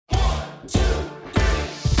Hello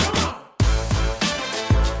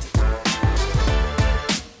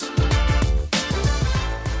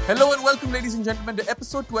and welcome, ladies and gentlemen, to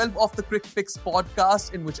episode 12 of the Crickpicks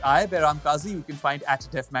podcast, in which I, Behram Kazi, you can find at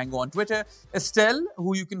DefMango on Twitter, Estelle,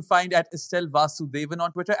 who you can find at Estelle Vasudevan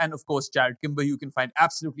on Twitter, and of course, Jared Kimber, who you can find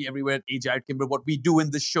absolutely everywhere at Jared Kimber. What we do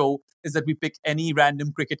in this show is that we pick any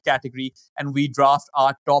random cricket category and we draft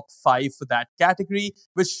our top 5 for that category,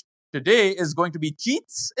 which today is going to be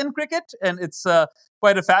cheats in cricket. And it's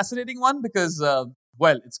quite a fascinating one because,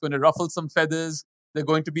 it's going to ruffle some feathers. There are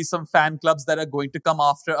going to be some fan clubs that are going to come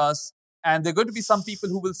after us. And there are going to be some people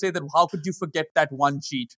who will say that, how could you forget that one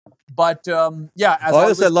cheat? But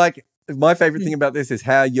my favorite thing about this is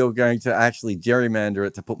how you're going to actually gerrymander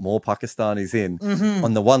it to put more Pakistanis in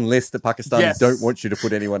on the one list that Pakistanis don't want you to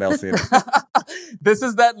put anyone else in. This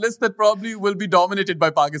is that list that probably will be dominated by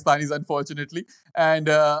Pakistanis, unfortunately. And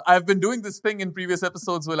I've been doing this thing in previous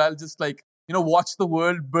episodes where I'll just watch the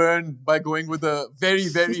world burn by going with a very,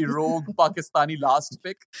 very rogue Pakistani last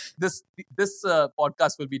pick. This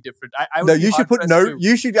podcast will be different.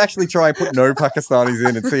 You should actually try and put no Pakistanis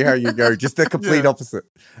in and see how you go. Just the complete opposite.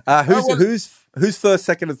 Who's first,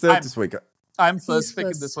 second, and third this week? I'm first pick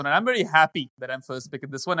in this one, and I'm very happy that I'm first pick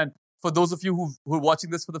in this one. And for those of you who are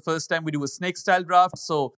watching this for the first time, we do a snake style draft.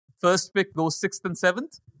 So first pick goes 6th and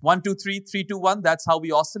 7th. 1, 2, 3, 3, 2, 1. That's how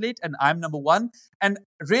we oscillate. And I'm number 1. And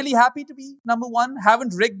really happy to be number 1.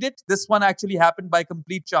 Haven't rigged it. This one actually happened by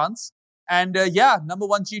complete chance. And number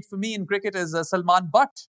 1 cheat for me in cricket is Salman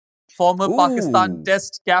Butt, former Pakistan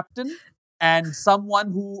Test captain and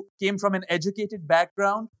someone who came from an educated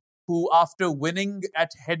background, who after winning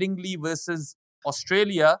at Headingley versus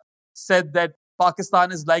Australia said that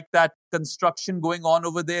Pakistan is like that construction going on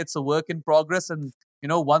over there. It's a work in progress. And,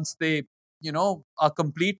 once they are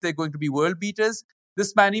complete, they're going to be world beaters.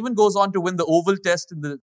 This man even goes on to win the Oval Test in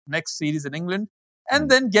the next series in England and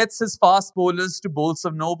then gets his fast bowlers to bowl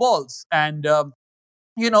some no balls. And,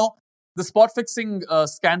 the spot fixing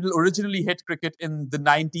scandal originally hit cricket in the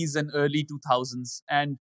 90s and early 2000s.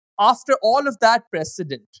 And after all of that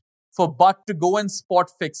precedent for Butt to go and spot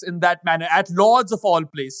fix in that manner at Lords of all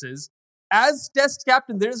places, as Test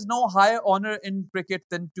captain, there is no higher honor in cricket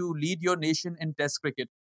than to lead your nation in Test cricket.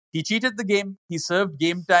 He cheated the game. He served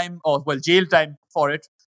jail time for it.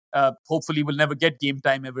 Hopefully, we'll never get game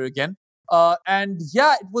time ever again.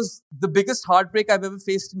 It was the biggest heartbreak I've ever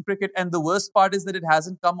faced in cricket. And the worst part is that it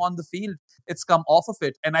hasn't come on the field. It's come off of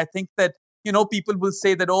it. And I think that, people will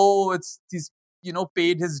say that, he's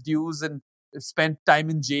paid his dues and spent time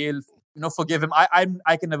in jail. Forgive him.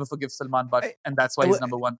 I can never forgive Salman Butt. And that's why he's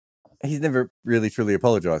number 1. He's never really truly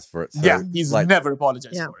apologized for it. So, he's never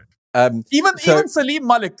apologized for it. Even Salim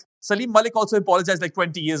Malik. Salim Malik also apologized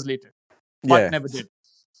 20 years later. But never did.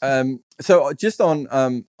 So just on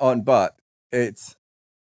Butt,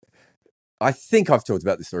 I think I've talked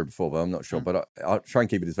about this story before, but I'm not sure. But I'll try and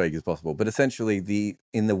keep it as vague as possible. But essentially,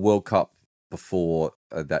 in the World Cup before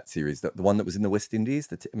that series, the one that was in the West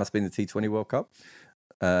Indies, it must have been the T20 World Cup.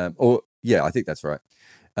 I think that's right.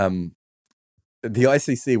 The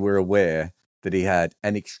ICC were aware that he had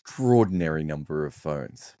an extraordinary number of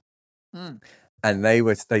phones. And they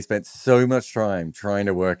spent so much time trying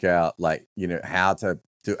to work out how to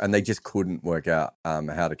do, and they just couldn't work out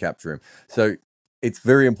how to capture him. So it's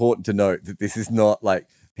very important to note that this is not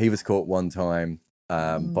he was caught one time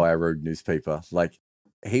by a rogue newspaper.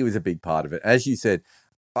 He was a big part of it, as you said.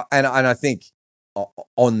 And I think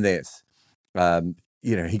on this,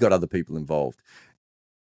 he got other people involved.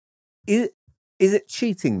 Is it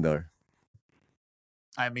cheating, though?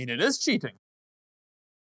 I mean, it is cheating.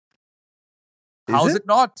 How is it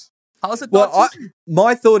not? How is it not cheating?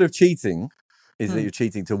 My thought of cheating is that you're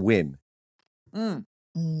cheating to win.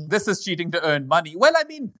 This is cheating to earn money. Well, I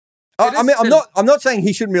mean... I'm not saying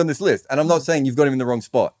he shouldn't be on this list, and I'm not saying you've got him in the wrong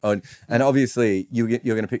spot. And obviously, you're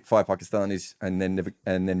going to pick 5 Pakistanis and then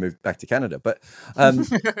move back to Canada. But I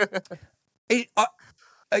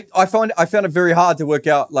found it very hard to work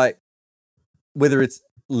out whether it's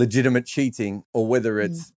legitimate cheating or whether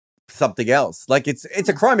it's something else. It's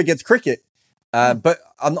a crime against cricket. But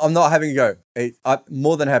I'm not having a go. I'm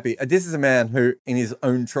more than happy. This is a man who, in his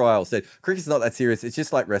own trial, said cricket's not that serious. It's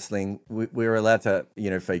just like wrestling. We're allowed to,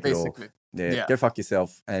 fake Basically. it all. Go fuck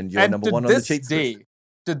yourself, and you're number 1 on the cheat list.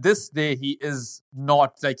 To this day, he is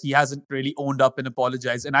not he hasn't really owned up and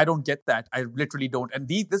apologized, and I don't get that. I literally don't. And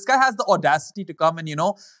this guy has the audacity to come and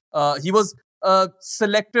he was a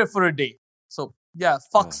selector for a day. So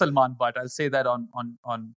fuck Salman Butt. I'll say that on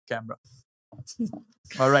camera.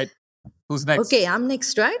 All right. Who's next? Okay, I'm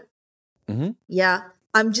next, right? Mm-hmm. Yeah,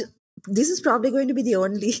 this is probably going to be the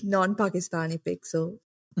only non-Pakistani pick. So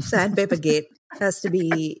Sandpaper Gate has to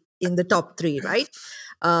be in the top 3, right?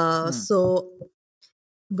 So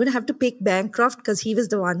I'm going to have to pick Bancroft because he was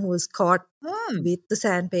the one who was caught with the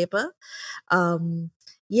sandpaper.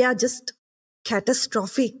 Yeah, just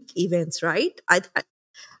catastrophic events, right?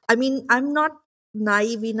 I mean, I'm not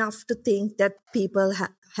naive enough to think that people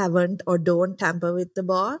haven't or don't tamper with the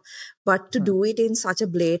ball, but to do it in such a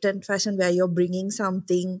blatant fashion where you're bringing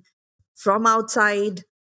something from outside,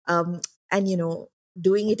 and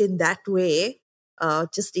doing it in that way,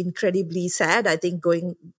 just incredibly sad. I think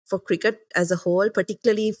going for cricket as a whole,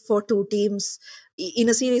 particularly for two teams in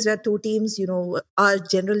a series where two teams are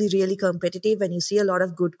generally really competitive and you see a lot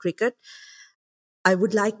of good cricket, I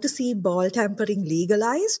would like to see ball tampering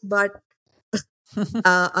legalized, but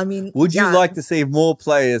I mean, Would you yeah, like to see more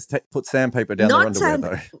players put sandpaper down their not underwear, sand.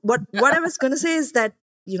 though? What I was going to say is that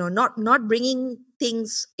not bringing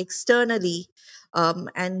things externally,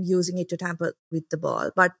 and using it to tamper with the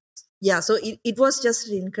ball. But yeah, so it was just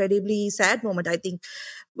an incredibly sad moment, I think,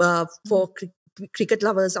 for cricket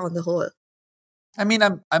lovers on the whole. I mean,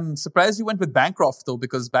 I'm surprised you went with Bancroft though,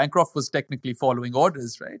 because Bancroft was technically following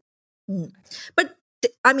orders, right? But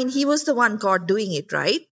I mean, he was the one caught doing it,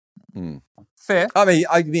 right? Fair.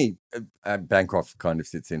 I mean, Bancroft kind of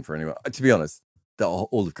sits in for anyone. To be honest,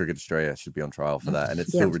 all of Cricket Australia should be on trial for that, and it's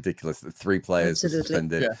still ridiculous that 3 players were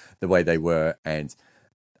suspended the way they were, and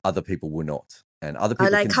other people were not. And other people. I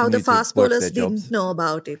like how the fast bowlers didn't know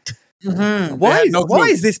about it. Why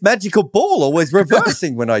is this magical ball always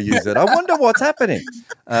reversing when I use it? I wonder what's happening.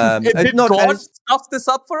 Did God stuff this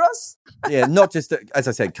up for us? Yeah, not just, as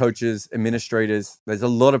I said, coaches, administrators. There's a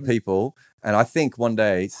lot of people. And I think one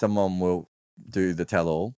day someone will do the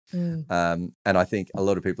tell-all. And I think a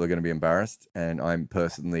lot of people are going to be embarrassed. And I'm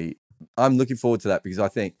looking forward to that because I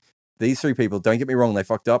think these 3 people, don't get me wrong, they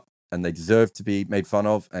fucked up. And they deserve to be made fun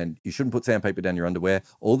of. And you shouldn't put sandpaper down your underwear.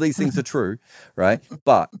 All these things are true, right?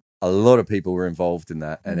 But a lot of people were involved in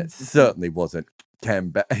that, and it certainly wasn't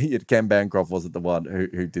Cam Bancroft wasn't the one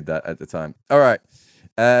who did that at the time. All right.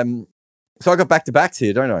 So I got back-to-backs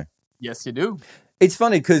here, don't I? Yes, you do. It's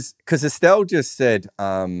funny because Estelle just said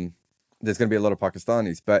there's going to be a lot of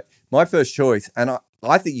Pakistanis, but my first choice, and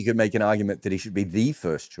I think you could make an argument that he should be the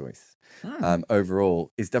first choice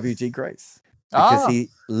overall, is W.G. Grace. Because he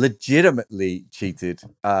legitimately cheated,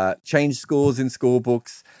 changed scores in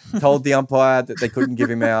scorebooks, told the umpire that they couldn't give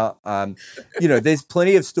him out. There's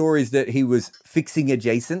plenty of stories that he was fixing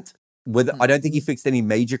adjacent. I don't think he fixed any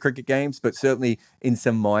major cricket games, but certainly in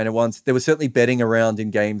some minor ones. There was certainly betting around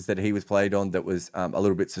in games that he was played on that was a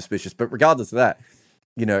little bit suspicious. But regardless of that,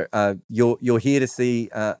 you're here to see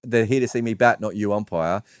they're here to see me bat, not you,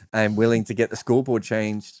 umpire, and willing to get the scoreboard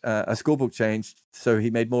changed, a scorebook changed, so he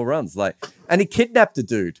made more runs. And he kidnapped a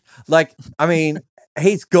dude. I mean,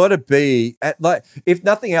 he's got to be if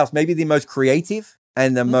nothing else, maybe the most creative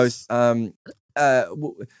and the most what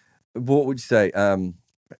would you say? I'm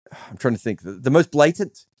trying to think. The most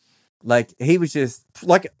blatant. He was just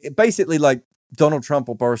basically like Donald Trump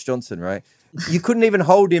or Boris Johnson, right? You couldn't even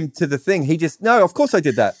hold him to the thing. He just, no, of course I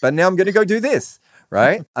did that, but now I'm going to go do this,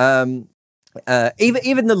 right? Even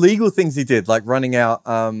the legal things he did, like running out,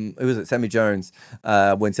 who was it, Sammy Jones,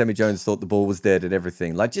 when Sammy Jones thought the ball was dead and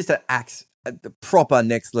everything, just an axe, the proper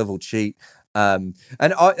next level cheat.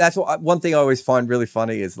 That's one thing I always find really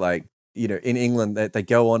funny is in England, they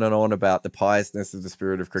go on and on about the piousness of the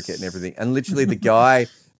spirit of cricket and everything. And literally the guy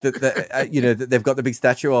that they've got the big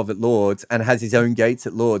statue of at Lord's and has his own gates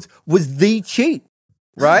at Lord's was the cheat,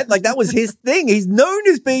 right? That was his thing. He's known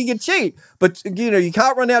as being a cheat, but you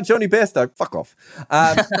can't run out Johnny Bairstow. Fuck off.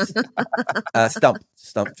 Stump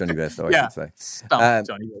Johnny Bairstow, I should say. Stump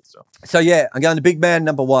Johnny Bairstow. So yeah, I'm going to big man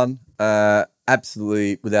number 1,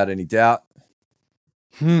 absolutely without any doubt.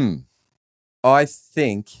 I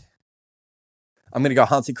think I'm going to go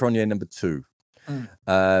Hansi Cronje number 2.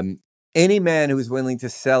 Any man who is willing to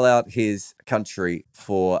sell out his country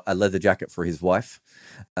for a leather jacket for his wife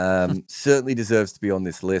certainly deserves to be on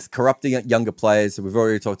this list. Corrupting younger players. So we've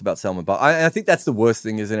already talked about Salman, but I think that's the worst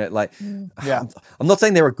thing, isn't it? I'm not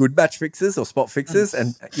saying there are good match fixers or spot fixers,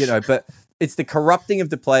 and but it's the corrupting of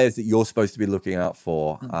the players that you're supposed to be looking out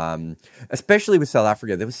for. Especially with South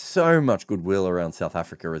Africa, there was so much goodwill around South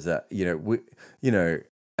Africa as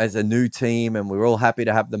as a new team, and we were all happy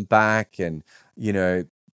to have them back, and there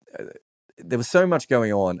was so much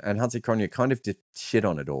going on, and Hansi Cronje kind of did shit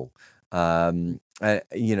on it all. Look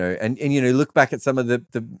back at some of the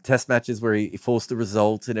test matches where he forced the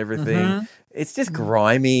result and everything. It's just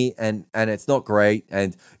grimy and it's not great.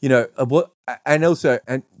 And look,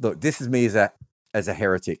 this is me as a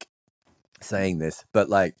heretic saying this, but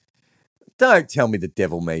Don't tell me the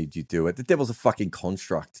devil made you do it. The devil's a fucking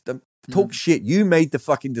construct. Don't talk shit. You made the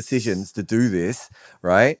fucking decisions to do this,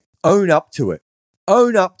 right? Own up to it.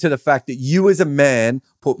 Own up to the fact that you as a man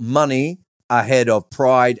put money ahead of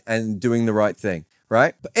pride and doing the right thing,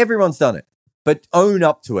 right? But everyone's done it. But own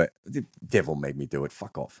up to it. The devil made me do it.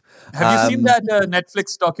 Fuck off. Have you seen that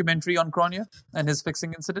Netflix documentary on Cronje and his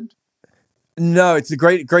fixing incident? No, it's the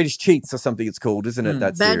greatest cheats or something it's called, isn't it?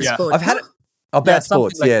 That Bad series. Sport. I've had it. Oh, Bad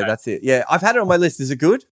Sports. Like that. That's it. Yeah, I've had it on my list. Is it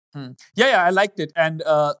good? Yeah, I liked it. And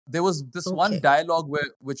there was this one dialogue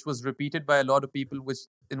which was repeated by a lot of people,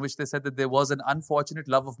 in which they said that there was an unfortunate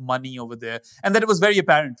love of money over there, and that it was very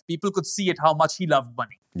apparent. People could see it, how much he loved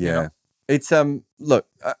money. Yeah. You know? It's look,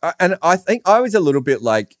 and I think I was a little bit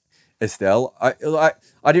like Estelle.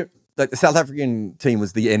 I didn't like the South African team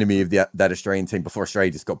was the enemy of that Australian team before Australia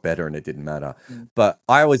just got better and it didn't matter. But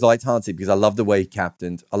I always liked Hansi because I loved the way he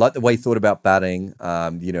captained. I liked the way he thought about batting.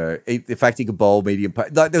 The fact he could bowl medium.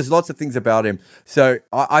 Like, there's lots of things about him. So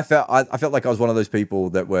I felt like I was one of those people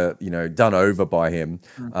that were done over by him.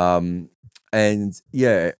 And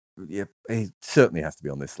yeah, he certainly has to be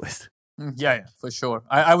on this list. Yeah, for sure.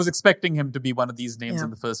 I was expecting him to be one of these names in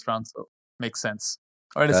the first round, so makes sense.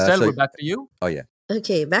 All right, Estelle, we're back to you. Oh, yeah.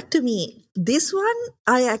 Okay, back to me. This one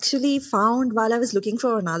I actually found while I was looking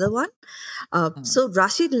for another one. So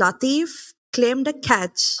Rashid Latif claimed a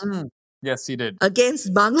catch. Yes, he did.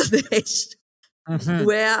 Against Bangladesh,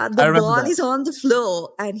 where the ball is on the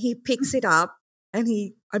floor and he picks it up and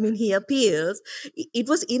he appeals. It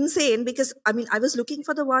was insane because, I was looking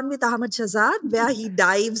for the one with Ahmad Shahzad where he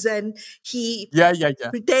dives and he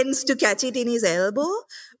pretends to catch it in his elbow,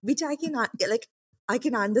 which I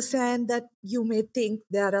can understand that you may think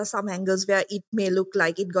there are some angles where it may look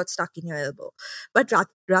like it got stuck in your elbow. But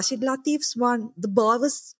Rashid Latif's one, the ball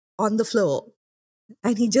was on the floor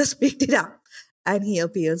and he just picked it up and he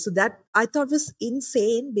appealed. So that I thought was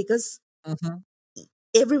insane because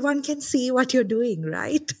everyone can see what you're doing,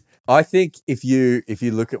 right? I think if you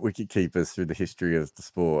look at wicket keepers through the history of the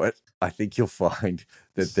sport, I think you'll find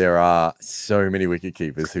that there are so many wicket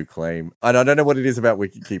keepers who claim, and I don't know what it is about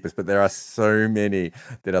wicket keepers, but there are so many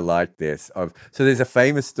that are like this. So there's a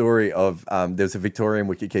famous story of there's a Victorian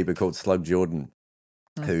wicket keeper called Slug Jordan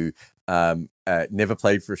who never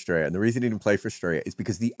played for Australia. And the reason he didn't play for Australia is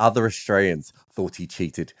because the other Australians thought he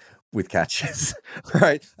cheated with catches,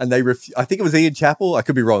 right? And I think it was Ian Chappell. I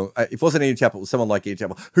could be wrong. If it wasn't Ian Chappell, it was someone like Ian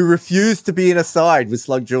Chappell who refused to be in a side with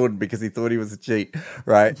Slug Jordan because he thought he was a cheat,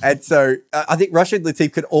 right? And so I think Rashid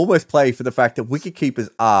Latif could almost play for the fact that wicket keepers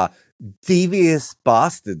are devious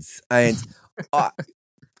bastards. And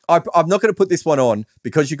I'm not going to put this one on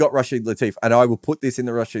because you got Rashid Latif, and I will put this in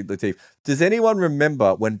the Rashid Latif. Does anyone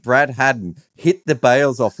remember when Brad Haddin hit the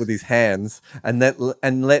bails off with his hands and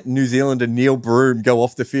let New Zealander Neil Broom go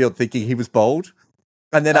off the field thinking he was bowled?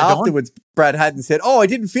 And then afterwards, Brad Haddin said, "Oh, I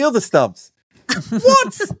didn't feel the stumps."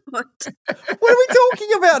 What? What are we talking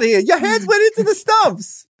about here? Your hands went into the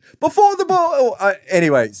stumps before the ball.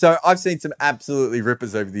 Anyway, so I've seen some absolutely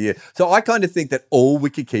rippers over the year. So I kind of think that all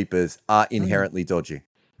wicket keepers are inherently dodgy.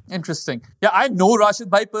 Interesting. Yeah, I know Rashid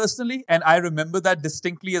Bhai personally, and I remember that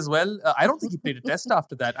distinctly as well. I don't think he played a test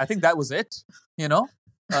after that. I think that was it. It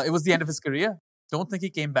was the end of his career. Don't think he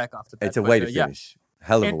came back after that. It's a way to finish.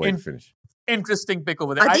 Hell of a way to finish. Interesting pick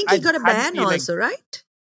over there. I think he got a ban also, right?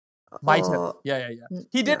 Might have. Yeah.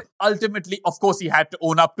 He did ultimately. Of course, he had to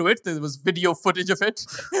own up to it. There was video footage of it.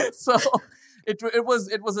 So it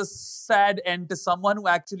was a sad end to someone who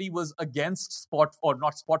actually was against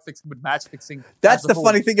not spot fixing, but match fixing. That's the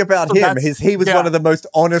funny thing about him is he was one of the most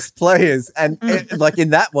honest players, and like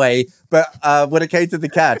in that way. But when it came to the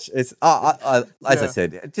catch, it's as I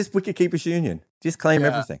said, just wicket keepers union, just claim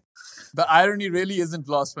everything. The irony really isn't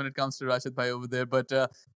lost when it comes to Rashid Bhai over there. But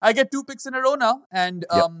I get 2 picks in a row now, and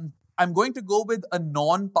I'm going to go with a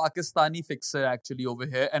non-Pakistani fixer actually over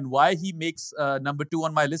here. And why he makes number 2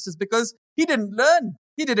 on my list is because he didn't learn.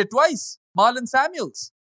 He did it twice. Marlon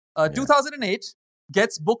Samuels, 2008,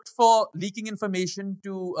 gets booked for leaking information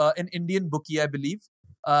to an Indian bookie, I believe,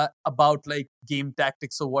 about like game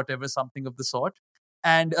tactics or whatever, something of the sort.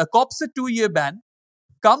 And cops a 2-year ban,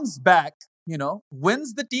 comes back,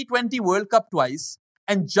 wins the T20 World Cup twice,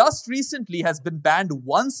 and just recently has been banned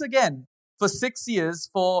once again for 6 years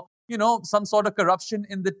for, some sort of corruption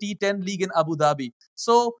in the T10 league in Abu Dhabi.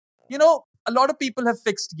 So, a lot of people have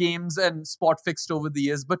fixed games and spot fixed over the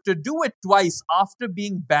years, but to do it twice after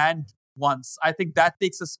being banned once, I think that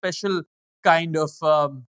takes a special kind of,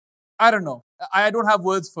 I don't know. I don't have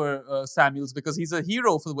words for Samuels because he's a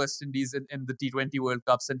hero for the West Indies in the T20 World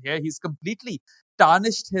Cups. And here he's completely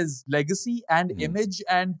tarnished his legacy and image.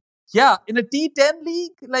 And yeah, in a T10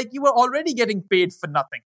 league, like you were already getting paid for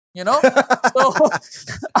nothing, you know? So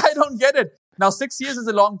I don't get it. Now, 6 years is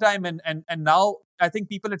a long time. And now I think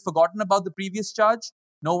people had forgotten about the previous charge.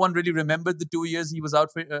 No one really remembered the 2 years he was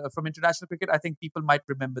out from international cricket. I think people might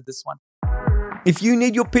remember this one. If you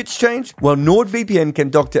need your pitch changed, well, NordVPN can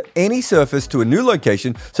dock to any surface to a new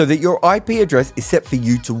location so that your IP address is set for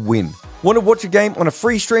you to win. Want to watch a game on a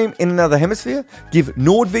free stream in another hemisphere? Give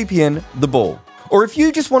NordVPN the ball. Or if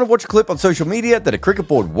you just want to watch a clip on social media that a cricket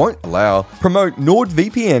board won't allow, promote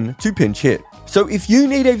NordVPN to pinch hit. So if you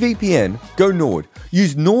need a VPN, go Nord.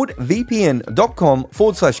 Use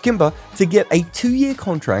nordvpn.com/Kimber to get a 2-year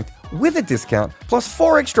contract with a discount, plus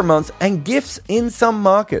 4 extra months and gifts in some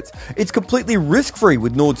markets. It's completely risk-free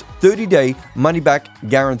with Nord's 30-day money-back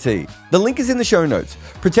guarantee. The link is in the show notes.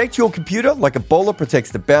 Protect your computer like a bowler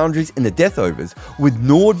protects the boundaries in the death overs with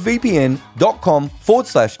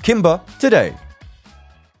nordvpn.com/Kimber today.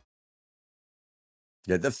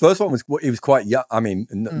 Yeah, the first one he was quite young. I mean,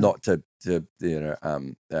 not to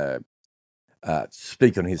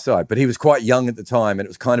speak on his side, but he was quite young at the time, and it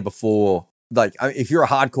was kind of before. Like, if you're a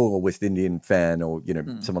hardcore West Indian fan, or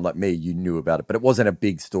someone like me, you knew about it, but it wasn't a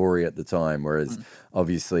big story at the time. Whereas,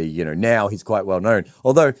 obviously, now he's quite well known.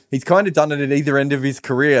 Although he's kind of done it at either end of his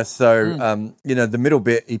career. So, the middle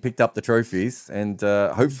bit he picked up the trophies, and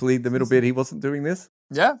hopefully the middle bit he wasn't doing this.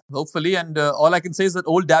 Yeah, hopefully. And all I can say is that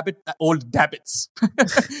old habits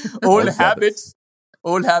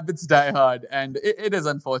die hard, and it is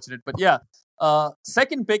unfortunate. But yeah,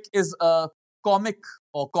 second pick is a comic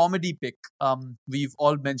or comedy pick. We've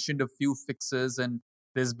all mentioned a few fixers, and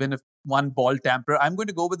there's been one ball tamper. I'm going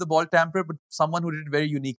to go with the ball tamper, but someone who did it very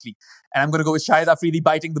uniquely. And I'm going to go with Shahid Afridi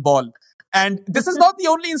biting the ball. And this is not the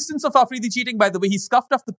only instance of Afridi cheating, by the way. He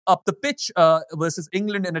scuffed up the pitch versus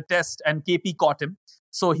England in a test, and KP caught him.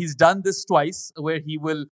 So he's done this twice, where he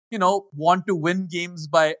will, want to win games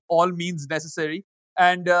by all means necessary.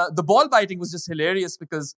 And the ball biting was just hilarious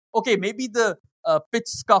because, okay, maybe the pitch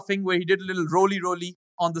scuffing where he did a little roly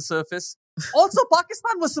on the surface. Also,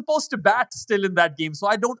 Pakistan was supposed to bat still in that game, so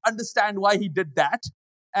I don't understand why he did that.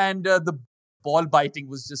 And the ball biting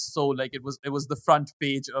was just so it was the front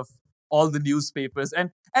page of all the newspapers.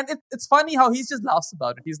 And it's funny how he just laughs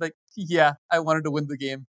about it. He's like, yeah, I wanted to win the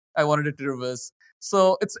game. I wanted it to reverse.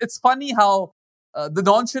 So it's funny how the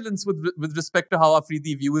nonchalance with respect to how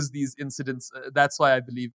Afridi views these incidents. That's why I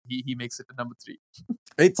believe he makes it to number 3.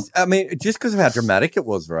 Just because of how dramatic it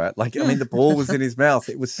was, right? The ball was in his mouth.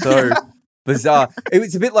 It was so bizarre. It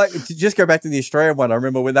was a bit like, to just go back to the Australian one. I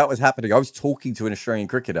remember when that was happening, I was talking to an Australian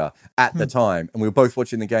cricketer at the time, and we were both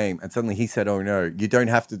watching the game, and suddenly he said, "Oh no, you don't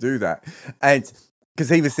have to do that." And because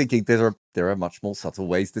he was thinking there are much more subtle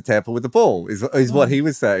ways to tamper with the ball, is what he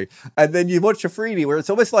was saying. And then you watch Afridi, where it's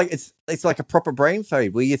almost like it's like a proper brain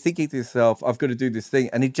fade, where you're thinking to yourself, I've got to do this thing,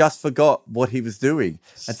 and he just forgot what he was doing,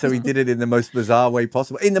 and so he did it in the most bizarre way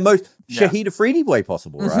possible, in the most Shahid Afridi way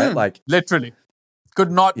possible, right? Like literally. Could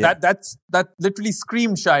not. Yeah. That literally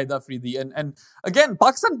screamed Shahid Afridi. And again,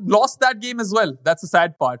 Pakistan lost that game as well. That's the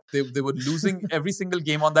sad part. They were losing every single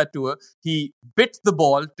game on that tour. He bit the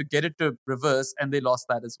ball to get it to reverse, and they lost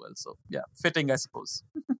that as well. So yeah, fitting, I suppose.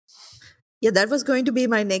 Yeah, that was going to be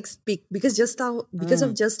my next pick because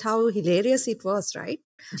of just how hilarious it was, right?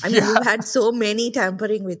 I mean, you've had so many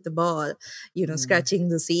tampering with the ball, scratching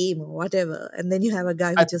the seam or whatever, and then you have a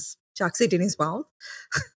guy who just chucks it in his mouth.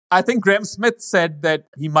 I think Graham Smith said that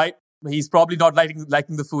he's probably not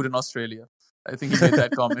liking the food in Australia. I think he made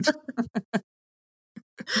that comment.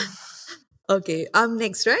 Okay, I'm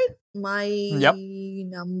next, right? My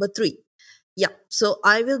number 3. Yeah, so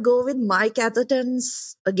I will go with Mike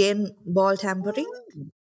Atherton's, again, ball tampering.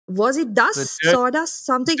 Was it dust? Sawdust?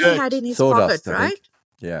 Something he had in his pocket, right?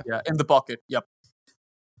 Yeah, in the pocket, yep.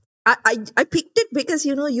 I picked it because,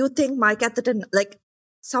 you think Mike Atherton,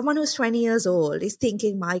 someone who's 20 years old is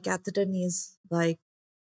thinking Mike Atherton is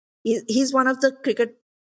he's one of the cricket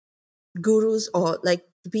gurus or the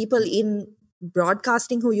people in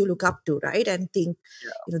broadcasting who you look up to, right? And think,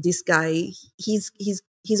 this guy, his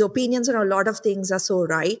opinions on a lot of things are so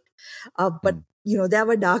right. But, there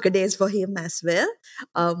were darker days for him as well.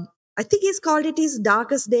 I think he's called it his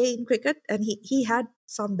darkest day in cricket, and he had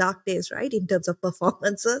some dark days, right, in terms of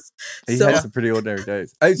performances. He had some pretty ordinary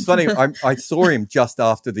days. It's funny, I saw him just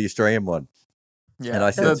after the Australian one, and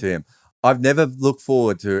I said to him, I've never looked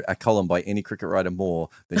forward to a column by any cricket writer more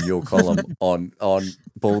than your column on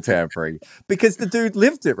ball tampering, because the dude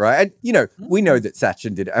lived it, right? And we know that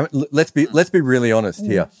Sachin did it. I mean, let's be really honest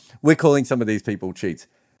here. We're calling some of these people cheats.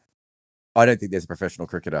 I don't think there's a professional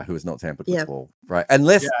cricketer who has not tampered with Yeah. the ball, right?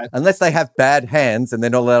 Unless they have bad hands and they're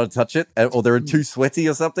not allowed to touch it, or they're too sweaty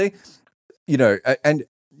or something, and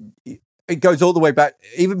it goes all the way back.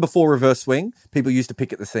 Even before reverse swing, people used to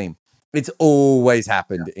pick at the seam. It's always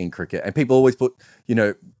happened in cricket, and people always put,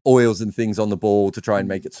 oils and things on the ball to try and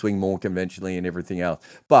make it swing more conventionally and everything else.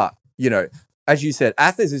 But, as you said,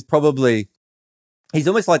 Athers is he's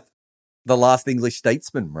almost like the last English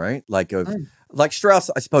statesman, right? Like Strauss,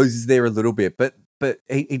 I suppose, is there a little bit, but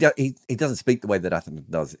he doesn't speak the way that Athers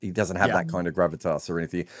does. He doesn't have that kind of gravitas or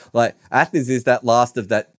anything. Like Athers is that last of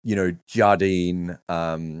that, Jardine,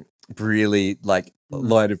 really like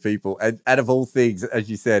line of people. And out of all things, as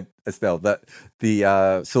you said, Estelle, that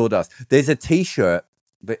the sawdust. There's a T-shirt.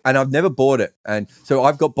 And I've never bought it. And so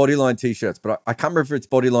I've got Bodyline T-shirts, but I can't remember if it's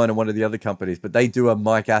Bodyline or one of the other companies, but they do a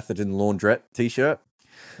Mike Atherton laundrette T-shirt,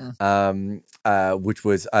 which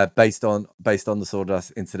was based on the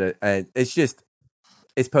sawdust incident. And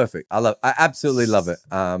it's perfect. I absolutely love it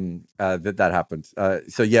that happened.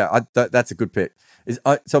 So yeah, that's a good pick.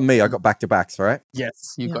 So me, I got back-to-backs, right?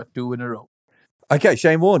 Yes, you got 2 in a row. Okay,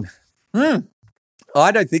 Shane Warne. I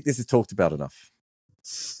don't think this is talked about enough.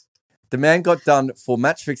 The man got done for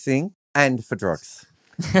match fixing and for drugs.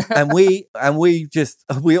 and we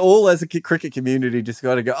all as a cricket community just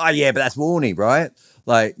got to go, oh yeah, but that's Warney, right?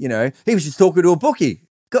 Like, he was just talking to a bookie.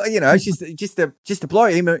 Just a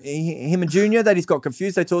bloke, him and Junior, that he's got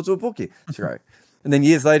confused, they talked to a bookie. That's right. And then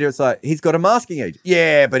years later, it's like, he's got a masking agent.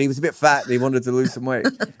 Yeah, but he was a bit fat and he wanted to lose some weight.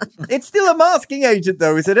 It's still a masking agent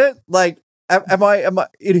though, isn't it? Like, am I?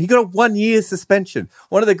 He got a 1-year suspension.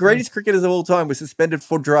 One of the greatest cricketers of all time was suspended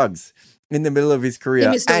for drugs in the middle of his career.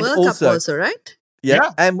 He missed the World Cup also, right?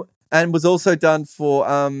 Yeah. And was also done for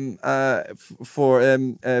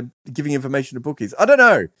giving information to bookies. I don't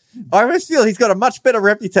know. I always feel he's got a much better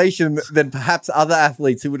reputation than perhaps other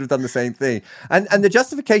athletes who would have done the same thing. And the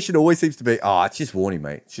justification always seems to be, oh, it's just Warney,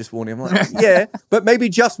 mate. It's just Warney. I'm like, yeah, but maybe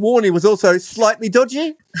just Warney was also slightly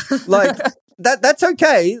dodgy. Like, that's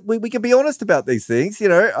okay. We can be honest about these things,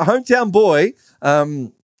 a hometown boy.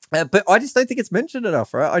 But I just don't think it's mentioned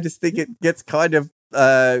enough, right? I just think it gets kind of,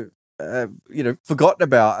 forgotten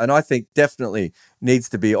about, and I think definitely needs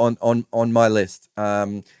to be on my list.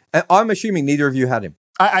 And I'm assuming neither of you had him.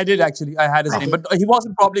 I did actually. I had his name, but he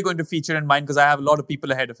wasn't probably going to feature in mine because I have a lot of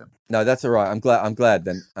people ahead of him. No, that's all right. I'm glad.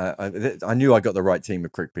 Then I knew I got the right team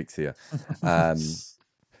of Crickpicks here.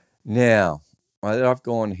 Now I've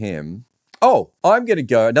gone him. Oh, I'm going to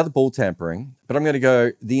go another ball tampering, but I'm going to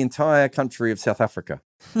go the entire country of South Africa.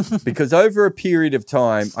 Because over a period of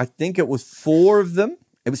time, I think it was 4 of them.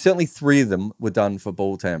 It was certainly 3 of them were done for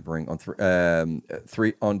ball tampering on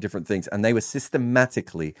 3 on different things. And they were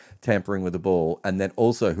systematically tampering with the ball. And then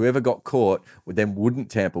also whoever got caught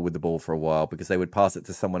wouldn't tamper with the ball for a while because they would pass it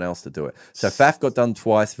to someone else to do it. So Faf got done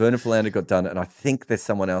twice. Vernon Philander got done. And I think there's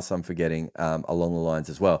someone else I'm forgetting along the lines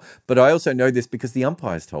as well. But I also know this because the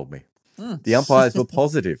umpires told me. The umpires were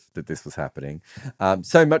positive that this was happening.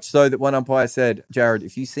 So much so that one umpire said, Jared,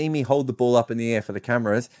 if you see me hold the ball up in the air for the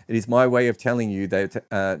cameras, it is my way of telling you that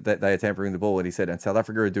they are tampering the ball. And he said, and South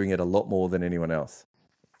Africa are doing it a lot more than anyone else.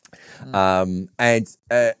 In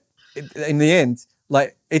the end,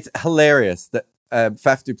 like, it's hilarious that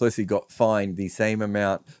Faf du Plessis got fined the same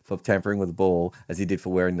amount for tampering with the ball as he did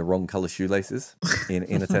for wearing the wrong colour shoelaces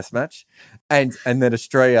in a test match. And then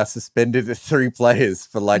Australia suspended the 3 players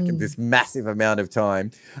for this massive amount of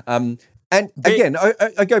time. Again,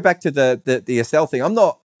 I go back to the Estelle thing. I'm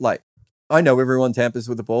not like, I know everyone tampers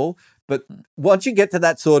with the ball, but once you get to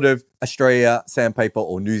that sort of Australia sandpaper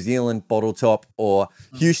or New Zealand bottle top or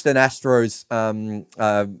Houston Astros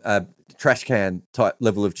trash can type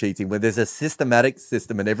level of cheating where there's a systematic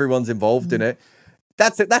system and everyone's involved in it,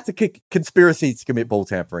 that's a conspiracy to commit ball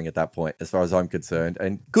tampering at that point, as far as I'm concerned.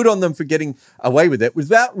 And good on them for getting away with it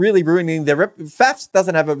without really ruining their Fafs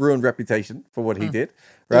doesn't have a ruined reputation for what he did,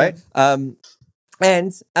 right? And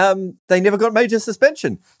they never got major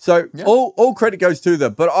suspension. So all credit goes to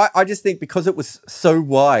them. But I just think because it was so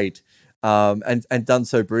wide and done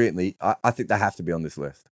so brilliantly, I think they have to be on this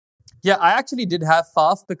list. Yeah, I actually did have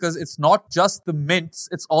Faf because it's not just the mints,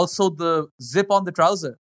 it's also the zip on the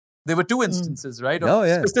trouser. There were 2 instances, right?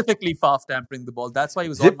 Specifically Faf tampering the ball. That's why he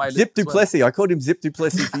was on my list. Zip du Plessis. I called him Zip du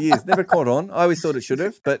Plessis for years. Never caught on. I always thought it should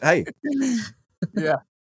have, but hey. Yeah.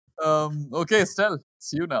 Okay, Estelle,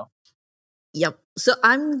 it's you now. Yep. So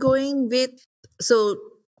I'm going with,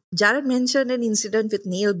 Jared mentioned an incident with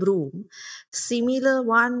Neil Broom. Similar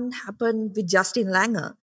one happened with Justin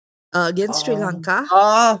Langer against Sri Lanka.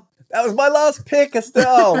 That was my last pick,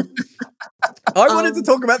 Estelle. I wanted to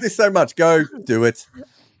talk about this so much. Go, do it.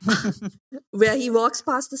 where he walks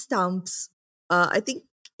past the stumps. I think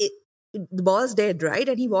the ball's dead, right?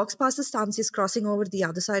 And he walks past the stumps. He's crossing over to the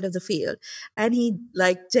other side of the field, and he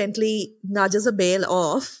like gently nudges a bail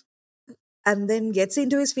off, and then gets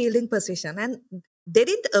into his fielding position. And they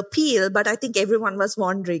didn't appeal, but I think everyone was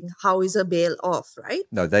wondering how is a bail off, right?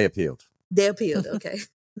 No, they appealed. They appealed, okay.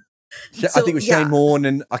 I think it was Shane Warne,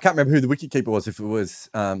 and I can't remember who the wicketkeeper was, if it was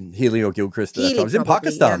Healy or Gilchrist at that time. It was in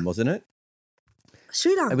Pakistan, wasn't it?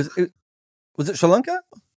 Sri Lanka. Was it Sri Lanka?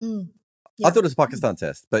 Yeah. I thought it was a Pakistan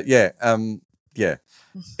test, but yeah,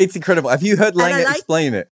 it's incredible. Have you heard Langer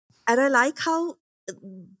explain it? And I like how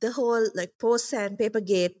the whole like post Sandpaper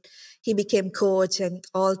Gate, he became coach and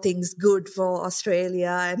all things good for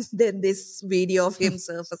Australia, and then this video of him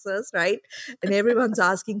surfaces, right? And everyone's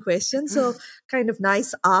asking questions, so kind of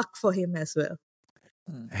nice arc for him as well.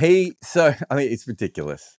 It's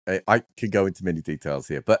ridiculous. I could go into many details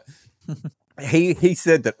here, but he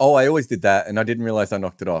said that, I always did that and I didn't realize I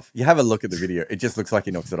knocked it off. You have a look at the video. It just looks like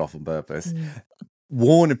he knocks it off on purpose.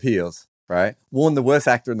 Warne appeals, right? Warne, the worst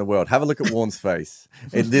actor in the world. Have a look at Warne's face.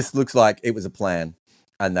 This looks like it was a plan.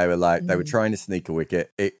 And they were like, they were trying to sneak a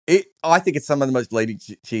wicket. I think it's some of the most blatant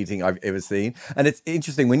cheating I've ever seen. And it's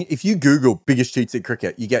interesting, if you Google biggest cheats in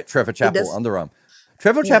cricket, you get Trevor Chappell underarm.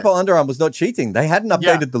 Trevor Chappell underarm was not cheating. They hadn't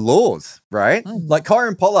updated the laws, right? Like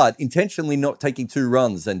Kyron Pollard intentionally not taking 2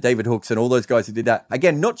 runs, and David Hooks and all those guys who did that.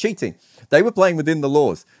 Again, not cheating. They were playing within the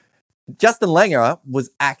laws. Justin Langer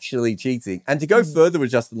was actually cheating. And to go further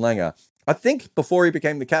with Justin Langer, I think before he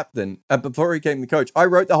became the captain, before he became the coach, I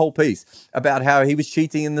wrote the whole piece about how he was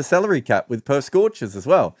cheating in the salary cap with per scorches as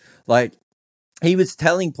well. Like, he was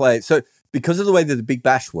telling players, so because of the way that the Big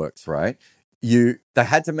Bash works, right? They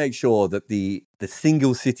had to make sure that the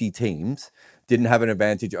single city teams didn't have an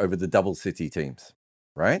advantage over the double city teams,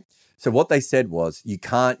 right? So what they said was, you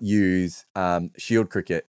can't use Shield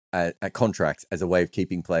cricket at contracts as a way of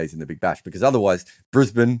keeping players in the Big Bash, because otherwise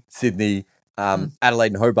Brisbane, Sydney,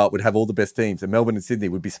 Adelaide and Hobart would have all the best teams, and Melbourne and Sydney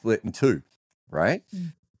would be split in 2, right?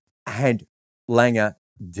 And Langer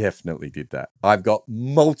definitely did that. I've got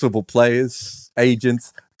multiple players,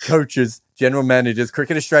 agents, coaches, general managers,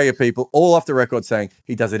 Cricket Australia people, all off the record saying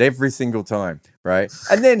he does it every single time, right?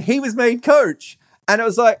 And then he was made coach, and I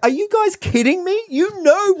was like, are you guys kidding me? You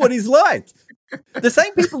know what he's like. The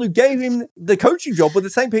same people who gave him the coaching job were the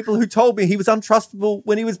same people who told me he was untrustable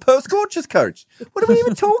when he was Per Scorcher's coach. What are we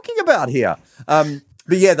even talking about here?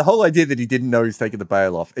 But yeah, the whole idea that he didn't know he was taking the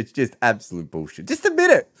bail off, it's just absolute bullshit. Just admit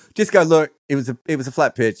it. Just go, look, it was a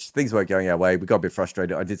flat pitch. Things weren't going our way. We got a bit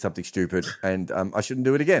frustrated. I did something stupid, and I shouldn't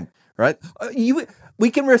do it again, right?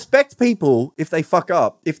 We can respect people if they fuck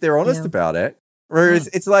up, if they're honest about it. Whereas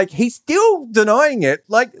it's like, he's still denying it,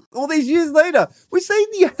 like, all these years later. We've seen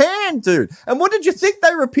your hand, dude. And what did you think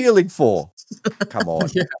they were appealing for? Come on.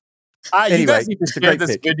 Anyway, you guys need to share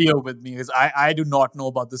this video with me, because I do not know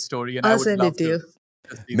about this story, and I'll I would send love it to you.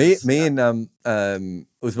 Me and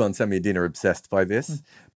Usman sent me a dinner obsessed by this,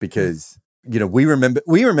 because we remembered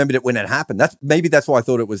it when it happened. That's why I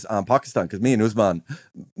thought it was Pakistan, because me and Usman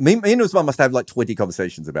must have like 20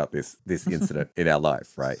 conversations about this incident in our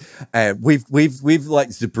life, right? And we've like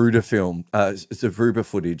Zapruder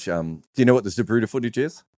footage. Do you know what the Zapruder footage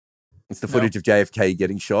is? It's the footage of JFK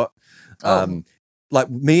getting shot. Like,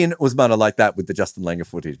 me and Usman are like that with the Justin Langer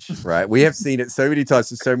footage, right? We have seen it so many times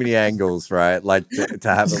from so many angles, right? Like, to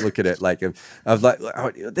have a look at it. Like, I was like,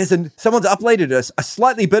 someone's uploaded a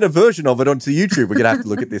slightly better version of it onto YouTube. We're going to have to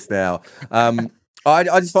look at this now. I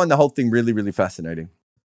just find the whole thing really, really fascinating.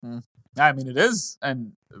 I mean, it is.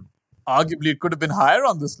 And arguably it could have been higher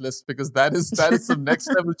on this list, because that is some next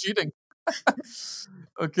level cheating.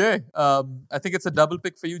 Okay. I think it's a double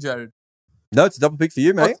pick for you, Jared. No, it's a double pick for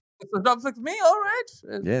you, mate. It's a double pick for me. All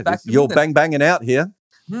right. Yeah, you're banging out here.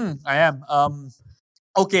 I am.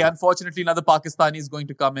 Okay, unfortunately, another Pakistani is going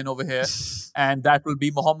to come in over here, and that will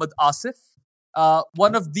be Mohammad Asif,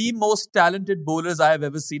 one of the most talented bowlers I have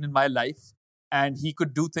ever seen in my life. And he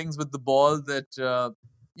could do things with the ball that,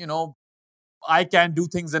 I can do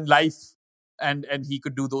things in life, and he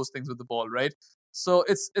could do those things with the ball, right? So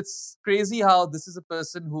it's crazy how this is a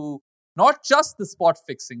person who, not just the spot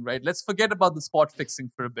fixing, right? Let's forget about the spot fixing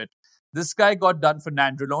for a bit. This guy got done for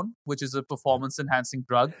nandrolone, which is a performance-enhancing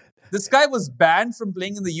drug. This guy was banned from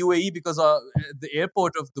playing in the UAE because the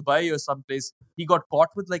airport of Dubai or someplace, he got caught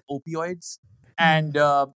with like opioids. And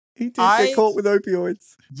he did get caught with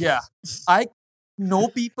opioids. Yeah. I know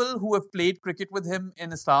people who have played cricket with him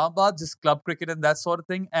in Islamabad, just club cricket and that sort of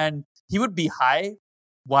thing. And he would be high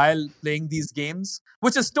while playing these games,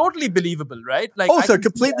 which is totally believable, right? Like, also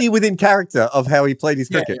completely within character of how he played his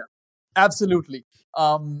cricket. Absolutely.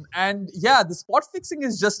 And yeah, the spot fixing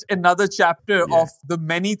is just another chapter of the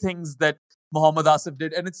many things that Mohammad Asif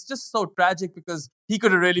did. And it's just so tragic because he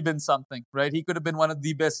could have really been something, right? He could have been one of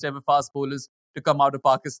the best ever fast bowlers to come out of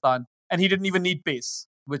Pakistan. And he didn't even need pace,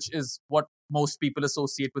 which is what most people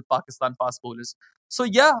associate with Pakistan fast bowlers. So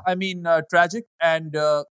yeah, I mean, tragic and,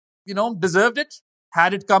 deserved it,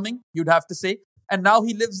 had it coming, you'd have to say. And now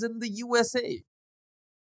he lives in the USA.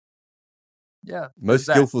 Yeah. Most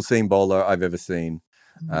skillful seam bowler I've ever seen.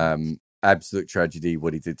 Absolute tragedy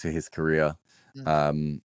what he did to his career.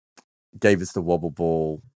 Gave us the wobble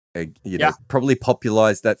ball. Probably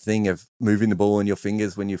popularized that thing of moving the ball in your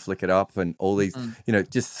fingers when you flick it up, and all these,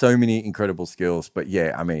 just so many incredible skills. But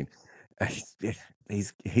yeah, I mean,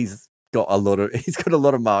 he's got a lot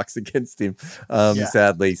of marks against him,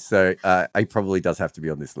 sadly. So he probably does have to be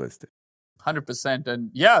on this list. 100%. And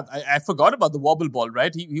yeah, I forgot about the wobble ball,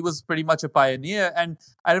 right? He was pretty much a pioneer. And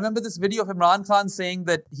I remember this video of Imran Khan saying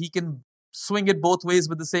that he can swing it both ways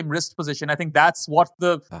with the same wrist position. I think that's what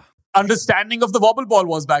the understanding of the wobble ball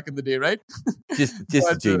was back in the day, right? Just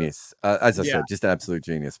a genius. As I said, just an absolute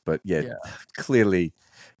genius. But clearly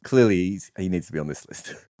he needs to be on this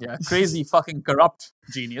list. Yeah, crazy fucking corrupt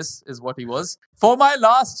genius is what he was. For my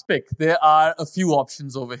last pick, there are a few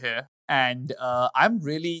options over here. And I'm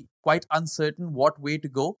really quite uncertain what way to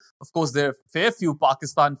go. Of course, there are a fair few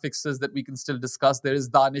Pakistan fixers that we can still discuss. There is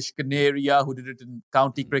Danish Kanaria, who did it in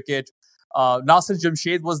county cricket. Nasir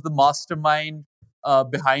Jamshed was the mastermind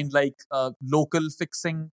behind local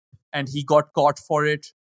fixing, and he got caught for it.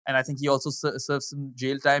 And I think he also served some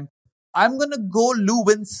jail time. I'm going to go Lou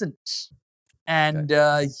Vincent. And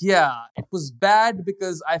it was bad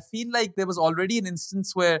because I feel like there was already an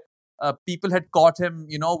instance where people had caught him,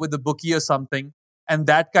 with a bookie or something. And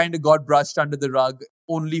that kind of got brushed under the rug.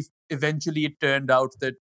 Only eventually it turned out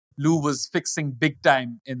that Lou was fixing big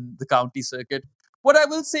time in the county circuit. What I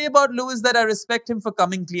will say about Lou is that I respect him for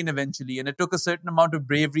coming clean eventually. And it took a certain amount of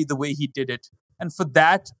bravery the way he did it. And for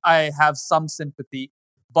that, I have some sympathy.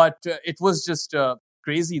 But it was just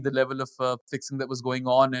crazy, the level of fixing that was going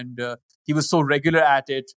on. And he was so regular at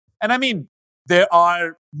it. And I mean, there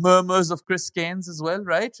are murmurs of Chris Cairns as well,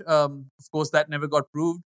 right? Of course, that never got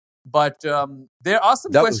proved. But there are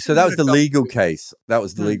some questions. So that was the legal case. That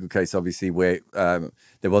was the legal case, obviously, where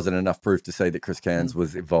there wasn't enough proof to say that Chris Cairns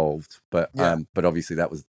was involved. But obviously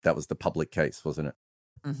that was the public case, wasn't it?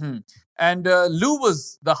 Mm-hmm. And Lou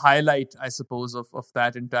was the highlight, I suppose, of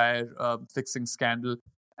that entire fixing scandal.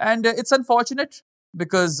 And it's unfortunate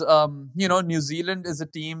because, New Zealand is a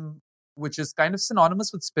team which is kind of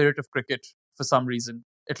synonymous with spirit of cricket for some reason.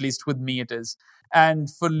 At least with me it is. And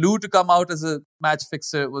for Lou to come out as a match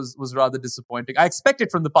fixer was rather disappointing. I expect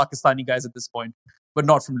it from the Pakistani guys at this point, but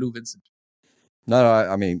not from Lou Vincent. No,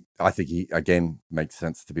 I mean, I think he, again, makes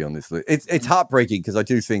sense to be on this list. It's heartbreaking because I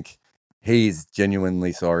do think he is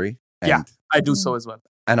genuinely sorry. And I do so as well.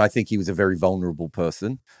 And I think he was a very vulnerable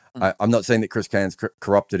person. I'm not saying that Chris Cairns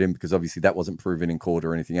corrupted him because obviously that wasn't proven in court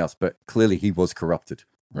or anything else, but clearly he was corrupted.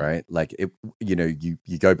 Right, like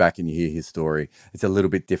you go back and you hear his story. It's a little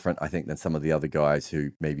bit different, I think, than some of the other guys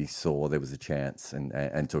who maybe saw there was a chance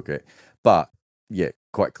and took it. But yeah,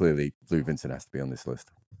 quite clearly, Lou Vincent has to be on this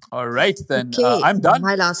list. All right, then Okay, I'm done.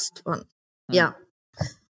 My last one. Yeah,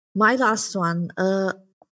 my last one.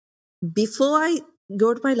 Before I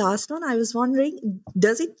go to my last one, I was wondering,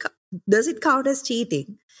 does it count as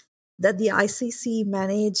cheating that the ICC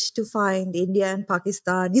managed to find India and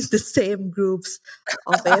Pakistan in the same groups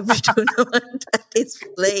of every tournament that is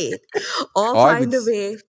played, or find a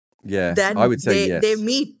way that I would say yes. They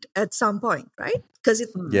meet at some point, right? Because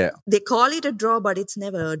they call it a draw, but it's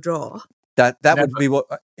never a draw. That would be what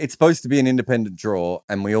it's supposed to be, an independent draw,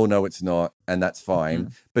 and we all know it's not, and that's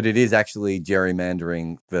fine. But it is actually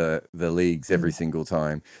gerrymandering the leagues every single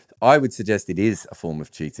time. I would suggest it is a form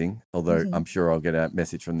of cheating, although I'm sure I'll get a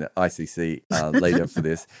message from the ICC later for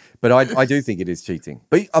this. But I do think it is cheating.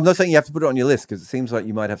 But I'm not saying you have to put it on your list because it seems like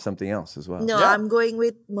you might have something else as well. No, I'm going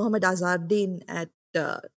with Mohammad Azharuddin at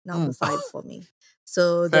number 5 for me.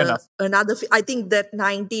 So I think that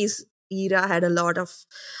 90s era had a lot of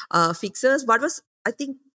fixers. What was, I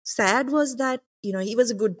think, sad was that, he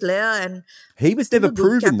was a good player and he was never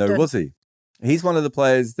proven though, was he? He's one of the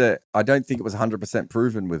players that I don't think it was 100%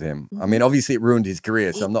 proven with him. I mean, obviously it ruined his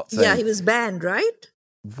career, so I'm not saying... Yeah, he was banned, right?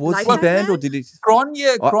 Was he banned or did he...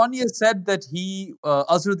 Cronje said that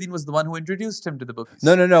Azharuddin was the one who introduced him to the bookies.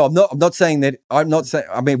 No, I'm not saying that... I'm not saying...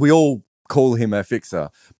 I mean, we all call him a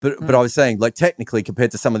fixer, but I was saying, like, technically,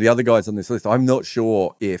 compared to some of the other guys on this list, I'm not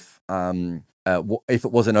sure if it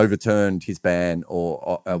wasn't overturned, his ban,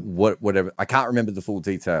 or whatever. I can't remember the full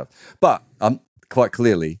details. But quite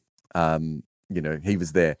clearly... He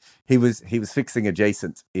was there. He was fixing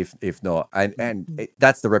adjacent, if not, and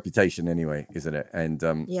that's the reputation anyway, isn't it? And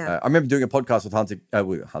I remember doing a podcast with Hunter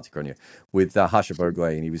Cronje, with Harsha Bogle,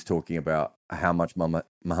 and he was talking about how much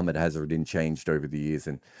Mohammad Hazardin changed over the years,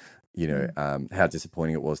 and how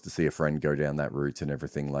disappointing it was to see a friend go down that route and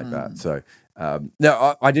everything like that. So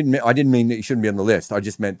no, I didn't mean that he shouldn't be on the list. I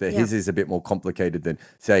just meant that his is a bit more complicated than,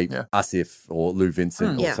 say, Asif or Lou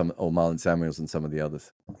Vincent or Marlon Samuels and some of the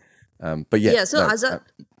others. But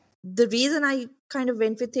the reason I kind of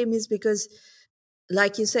went with him is because,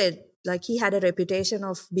 like you said, like he had a reputation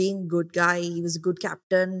of being a good guy. He was a good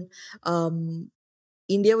captain.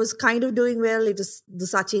 India was kind of doing well. It was the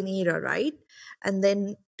Sachin era, right? And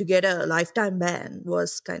then to get a lifetime ban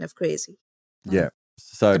was kind of crazy. Yeah.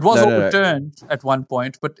 So it was overturned at one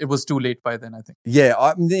point, but it was too late by then, I think.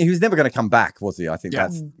 Yeah, he was never going to come back, was he? I think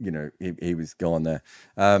that's, he was gone there.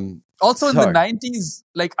 Also in the 90s,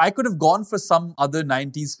 like I could have gone for some other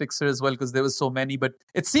 90s fixer as well because there were so many, but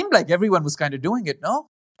it seemed like everyone was kind of doing it, no?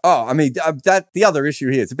 Oh, I mean, the other issue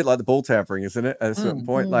here, it's a bit like the ball tampering, isn't it? At a certain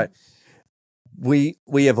point, like we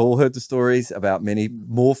have all heard the stories about many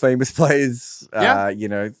more famous players. I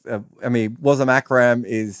mean, Wasam Akram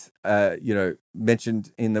is,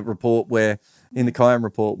 mentioned in the report in the Khayyam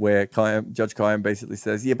report where Judge Khayyam basically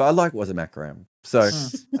says, yeah, but I like Wasam Akram. So,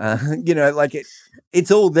 like it's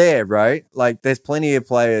all there, right? Like there's plenty of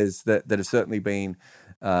players that have certainly been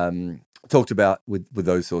talked about with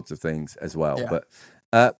those sorts of things as well. Yeah.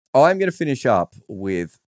 But I'm going to finish up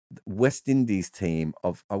with West Indies team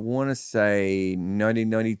of, I want to say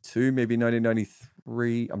 1992, maybe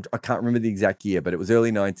 1993. I can't remember the exact year, but it was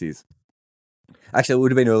early 90s. Actually, it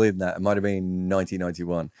would have been earlier than that. It might have been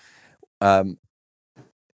 1991.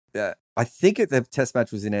 I think the test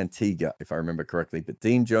match was in Antigua, if I remember correctly, but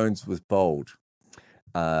Dean Jones was bowled.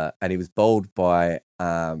 And he was bowled by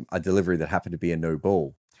a delivery that happened to be a no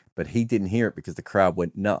ball, but he didn't hear it because the crowd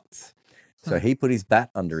went nuts. So he put his bat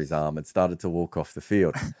under his arm and started to walk off the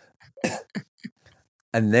field.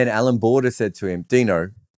 And then Alan Border said to him, Dino,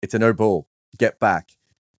 it's a no ball, get back.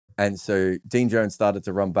 And so Dean Jones started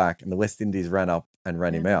to run back and the West Indies ran up and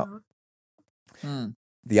ran him out.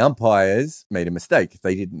 The umpires made a mistake.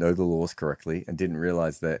 They didn't know the laws correctly and didn't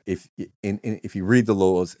realize that if you read the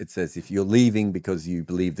laws, it says if you're leaving because you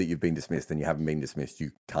believe that you've been dismissed and you haven't been dismissed, you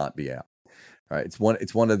can't be out. Right? It's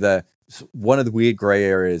one of the weird gray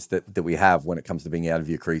areas that we have when it comes to being out of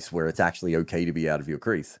your crease, where it's actually okay to be out of your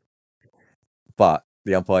crease. But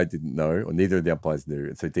the umpire didn't know, or neither of the umpires knew,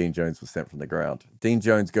 and so Dean Jones was sent from the ground. Dean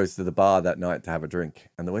Jones goes to the bar that night to have a drink,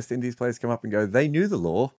 and the West Indies players come up and go, they knew the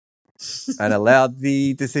law and allowed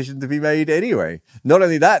the decision to be made anyway. Not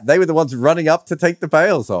only that, they were the ones running up to take the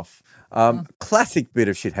bails off. Classic bit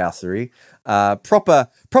of shithousery. Proper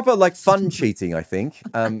like fun cheating, I think.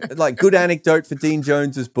 Like good anecdote for Dean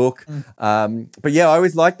Jones's book. But yeah, I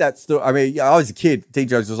always liked that story. I mean, I was a kid. Dean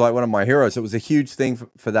Jones was like one of my heroes. It was a huge thing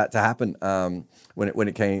for that to happen when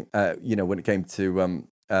it came to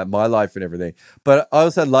my life and everything. But I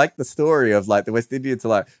also like the story of like the West Indians are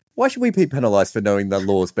like, why should we be penalised for knowing the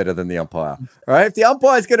laws better than the umpire? All right, if the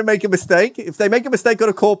umpire is going to make a mistake, if they make a mistake on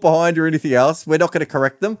a caught behind or anything else, we're not going to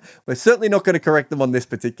correct them. We're certainly not going to correct them on this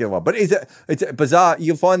particular one. But it's a bizarre.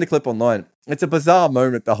 You'll find the clip online. It's a bizarre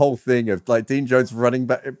moment. The whole thing of like Dean Jones running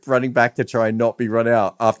back to try and not be run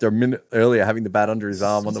out after a minute earlier having the bat under his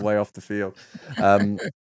arm on the way off the field.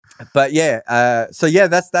 But yeah, so yeah,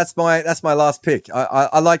 that's my last pick.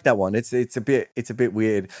 I like that one. It's a bit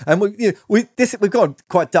weird, and we've gone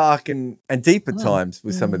quite dark and deep at times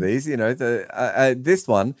with some of these. This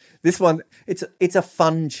one, it's a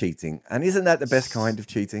fun cheating, and isn't that the best kind of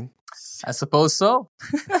cheating? I suppose so.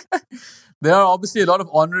 There are obviously a lot of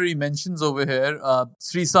honorary mentions over here.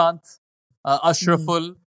 Srisant,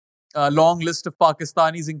 Ashraful. A long list of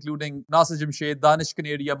Pakistanis, including Nasir Jamshed, Danish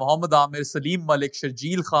Kaneria, Muhammad Amir, Salim Malik,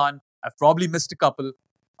 Sharjeel Khan. I've probably missed a couple.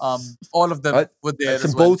 All of them were there.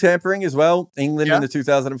 Some ball tampering as well. England in the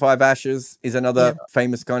 2005 Ashes is another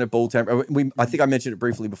famous kind of ball tampering. I think I mentioned it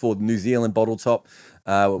briefly before. The New Zealand bottle top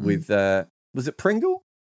with, was it Pringle?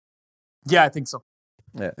 Yeah, I think so.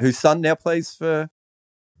 Yeah, whose son now plays for...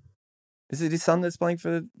 Is it his son that's playing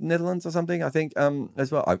for Netherlands or something? I think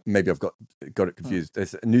as well. Maybe I've got it confused.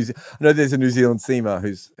 There's a New Zealand seamer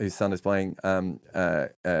whose son is playing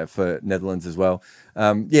for Netherlands as well.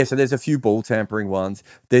 So there's a few ball tampering ones.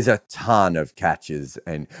 There's a ton of catches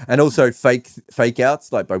and also fake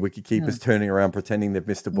outs, like by wicket keepers turning around, pretending they've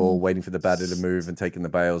missed a ball, waiting for the batter to move and taking the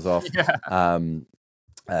bails off. Yeah. I'm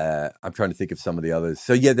trying to think of some of the others.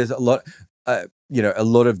 So yeah, there's a lot. A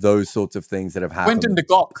lot of those sorts of things that have happened. Quentin de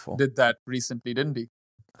Kock did that recently, didn't he?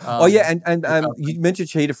 and you mentioned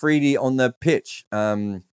Shahid Afridi on the pitch,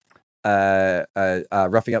 roughing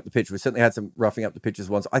up the pitch. We certainly had some roughing up the pitches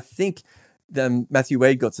once. I think Matthew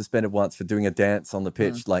Wade got suspended once for doing a dance on the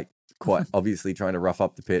pitch, like quite obviously trying to rough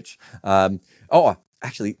up the pitch.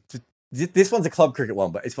 Actually, this one's a club cricket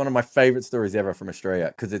one, but it's one of my favorite stories ever from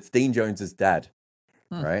Australia because it's Dean Jones's dad.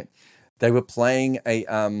 Right? They were playing a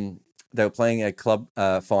club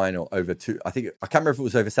final over two. I can't remember if it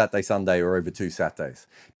was over Saturday, Sunday, or over 2 Saturdays.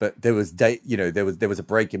 But there was there was a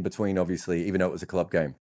break in between, obviously, even though it was a club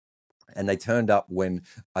game. And they turned up when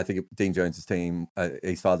I think Dean Jones's team,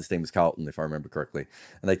 his father's team was Carlton, if I remember correctly.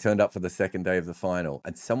 And they turned up for the second day of the final,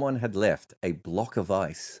 and someone had left a block of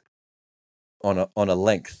ice on a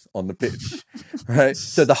length on the pitch, right?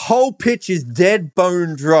 So the whole pitch is dead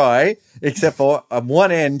bone dry, except for on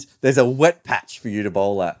one end there's a wet patch for you to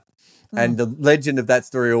bowl at. And the legend of that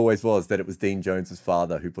story always was that it was Dean Jones's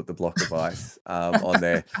father who put the block of ice on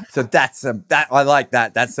there. So I like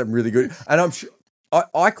that. That's some really good. And I'm sure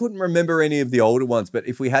I couldn't remember any of the older ones, but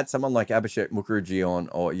if we had someone like Abhishek Mukherjee on,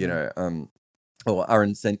 or or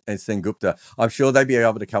Arun Sengupta, I'm sure they'd be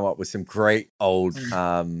able to come up with some great old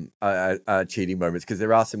cheating moments because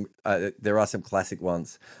there are some classic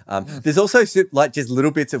ones. There's also like just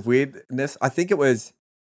little bits of weirdness. I think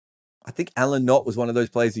Alan Knott was one of those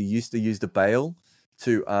players who used to use the bail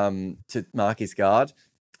to mark his guard,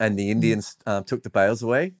 and the Indians took the bails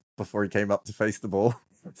away before he came up to face the ball.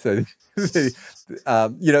 So,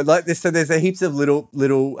 like this. So there's a heaps of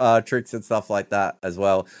little tricks and stuff like that as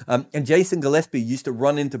well. And Jason Gillespie used to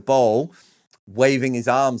run into bowl, waving his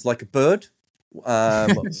arms like a bird,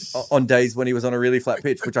 on days when he was on a really flat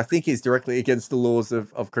pitch, which I think is directly against the laws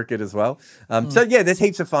of cricket as well. So yeah, there's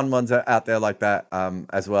heaps of fun ones out there like that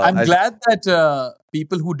as well. I'm glad that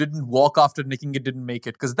people who didn't walk after nicking it didn't make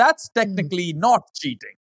it, because that's technically not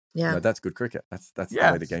cheating. Yeah, no, that's good cricket. That's the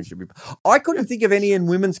way the game should be. I couldn't think of any in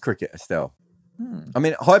women's cricket, Estelle. I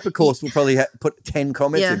mean, Hypercourse will probably put 10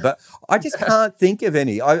 comments in, but I just can't think of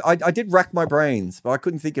any. I did rack my brains, but I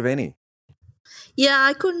couldn't think of any. Yeah,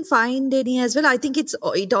 I couldn't find any as well. I think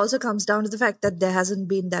it also comes down to the fact that there hasn't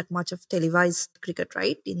been that much of televised cricket,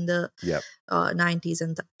 right, in the 90s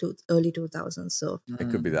and early 2000s. So it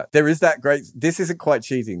could be that. There is that great. This isn't quite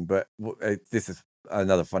cheating, but this is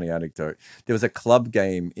another funny anecdote. There was a club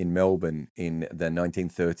game in Melbourne in the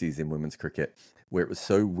 1930s in women's cricket where it was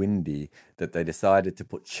so windy that they decided to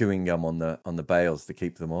put chewing gum on the bails to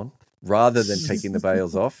keep them on rather than taking the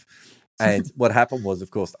bails off. And what happened was,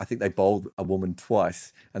 of course, I think they bowled a woman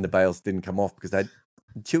twice and the bails didn't come off because they had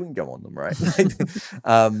chewing gum on them, right?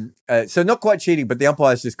 So not quite cheating, but the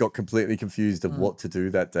umpires just got completely confused of what to do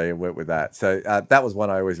that day and went with that. So that was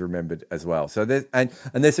one I always remembered as well. So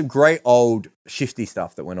there's some great old shifty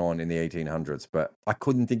stuff that went on in the 1800s, but I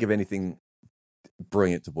couldn't think of anything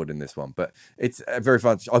brilliant to put in this one. But it's very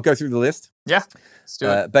fun. I'll go through the list. Yeah, let's do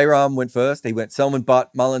it. Bayram went first. He went Salman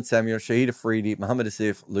Butt, Mullen Samuel, Shahid Afridi, Mohammad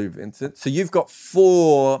Asif, Lou Vincent. So you've got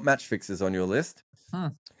 4 match fixers on your list.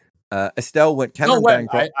 Estelle went Cameron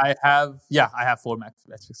Bancroft. I have 4 match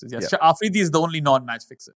fixers. Yes, Afridi is the only non-match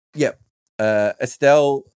fixer. Yep.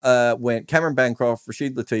 Estelle went Cameron Bancroft,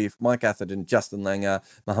 Rashid Latif, Mike Atherton, Justin Langer,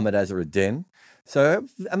 Mohammad Azharuddin. So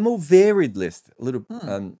a more varied list, a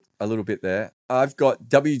little bit there. I've got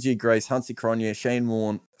WG Grace, Hansi Cronje, Shane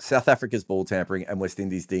Warne, South Africa's ball tampering, and West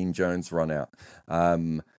Indies' Dean Jones run out. I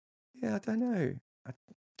don't know.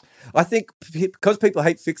 I think because people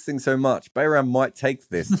hate fixing so much, Bayram might take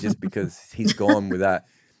this just because he's gone with that.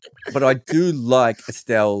 But I do like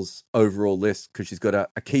Estelle's overall list because she's got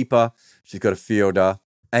a keeper, she's got a fielder,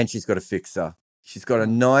 and she's got a fixer. She's got a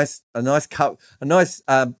nice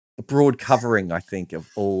broad covering, I think, of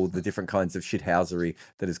all the different kinds of shithousery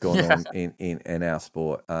that has gone on in our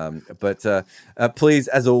sport. But please,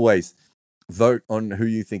 as always, vote on who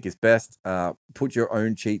you think is best. Put your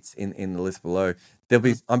own cheats in the list below.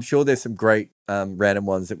 I'm sure there's some great random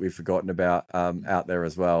ones that we've forgotten about out there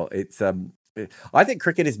as well. I think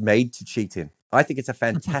cricket is made to cheat in. I think it's a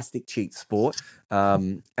fantastic cheat sport.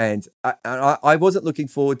 And I wasn't looking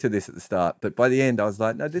forward to this at the start, but by the end I was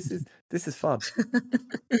like, no, this is fun.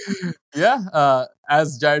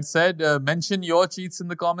 As Jared said, mention your cheats in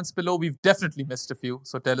the comments below. We've definitely missed a few,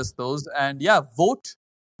 so tell us those. And vote.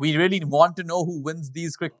 We really want to know who wins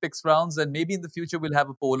these Crickpicks rounds, and maybe in the future we'll have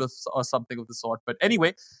a poll or something of the sort. But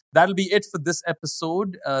anyway, that'll be it for this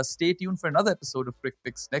episode. Stay tuned for another episode of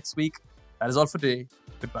Crickpicks next week. That is all for today.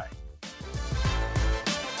 Goodbye.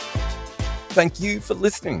 Thank you for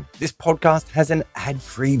listening. This podcast has an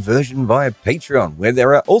ad-free version via Patreon, where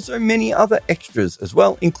there are also many other extras as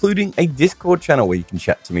well, including a Discord channel where you can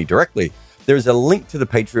chat to me directly. There is a link to the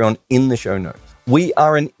Patreon in the show notes. We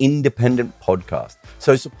are an independent podcast,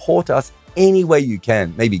 so support us any way you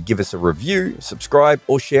can. Maybe give us a review, subscribe,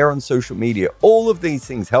 or share on social media. All of these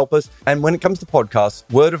things help us. And when it comes to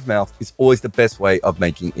podcasts, word of mouth is always the best way of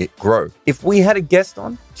making it grow. If we had a guest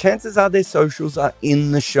on, chances are their socials are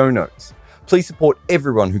in the show notes. Please support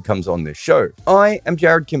everyone who comes on this show. I am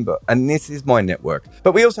Jared Kimber, and this is my network.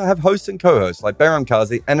 But we also have hosts and co-hosts like Bayram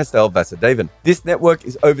Kazi and Estelle Vasudevan. This network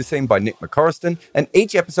is overseen by Nick McCorriston, and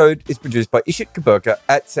each episode is produced by Ishit Kaburka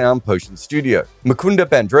at Sound Potion Studio. Mukunda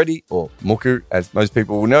Bandreddi, or Muku as most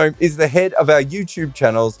people will know, is the head of our YouTube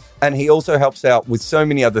channels, and he also helps out with so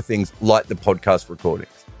many other things like the podcast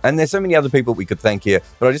recordings. And there's so many other people we could thank here,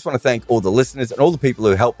 but I just want to thank all the listeners and all the people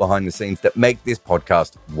who help behind the scenes that make this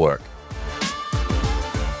podcast work.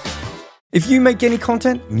 If you make any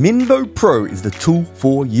content, Minvo Pro is the tool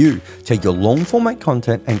for you. Take your long format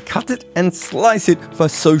content and cut it and slice it for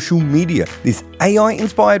social media. This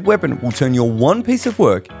AI-inspired weapon will turn your one piece of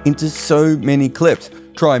work into so many clips.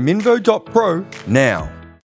 Try Minvo.pro now.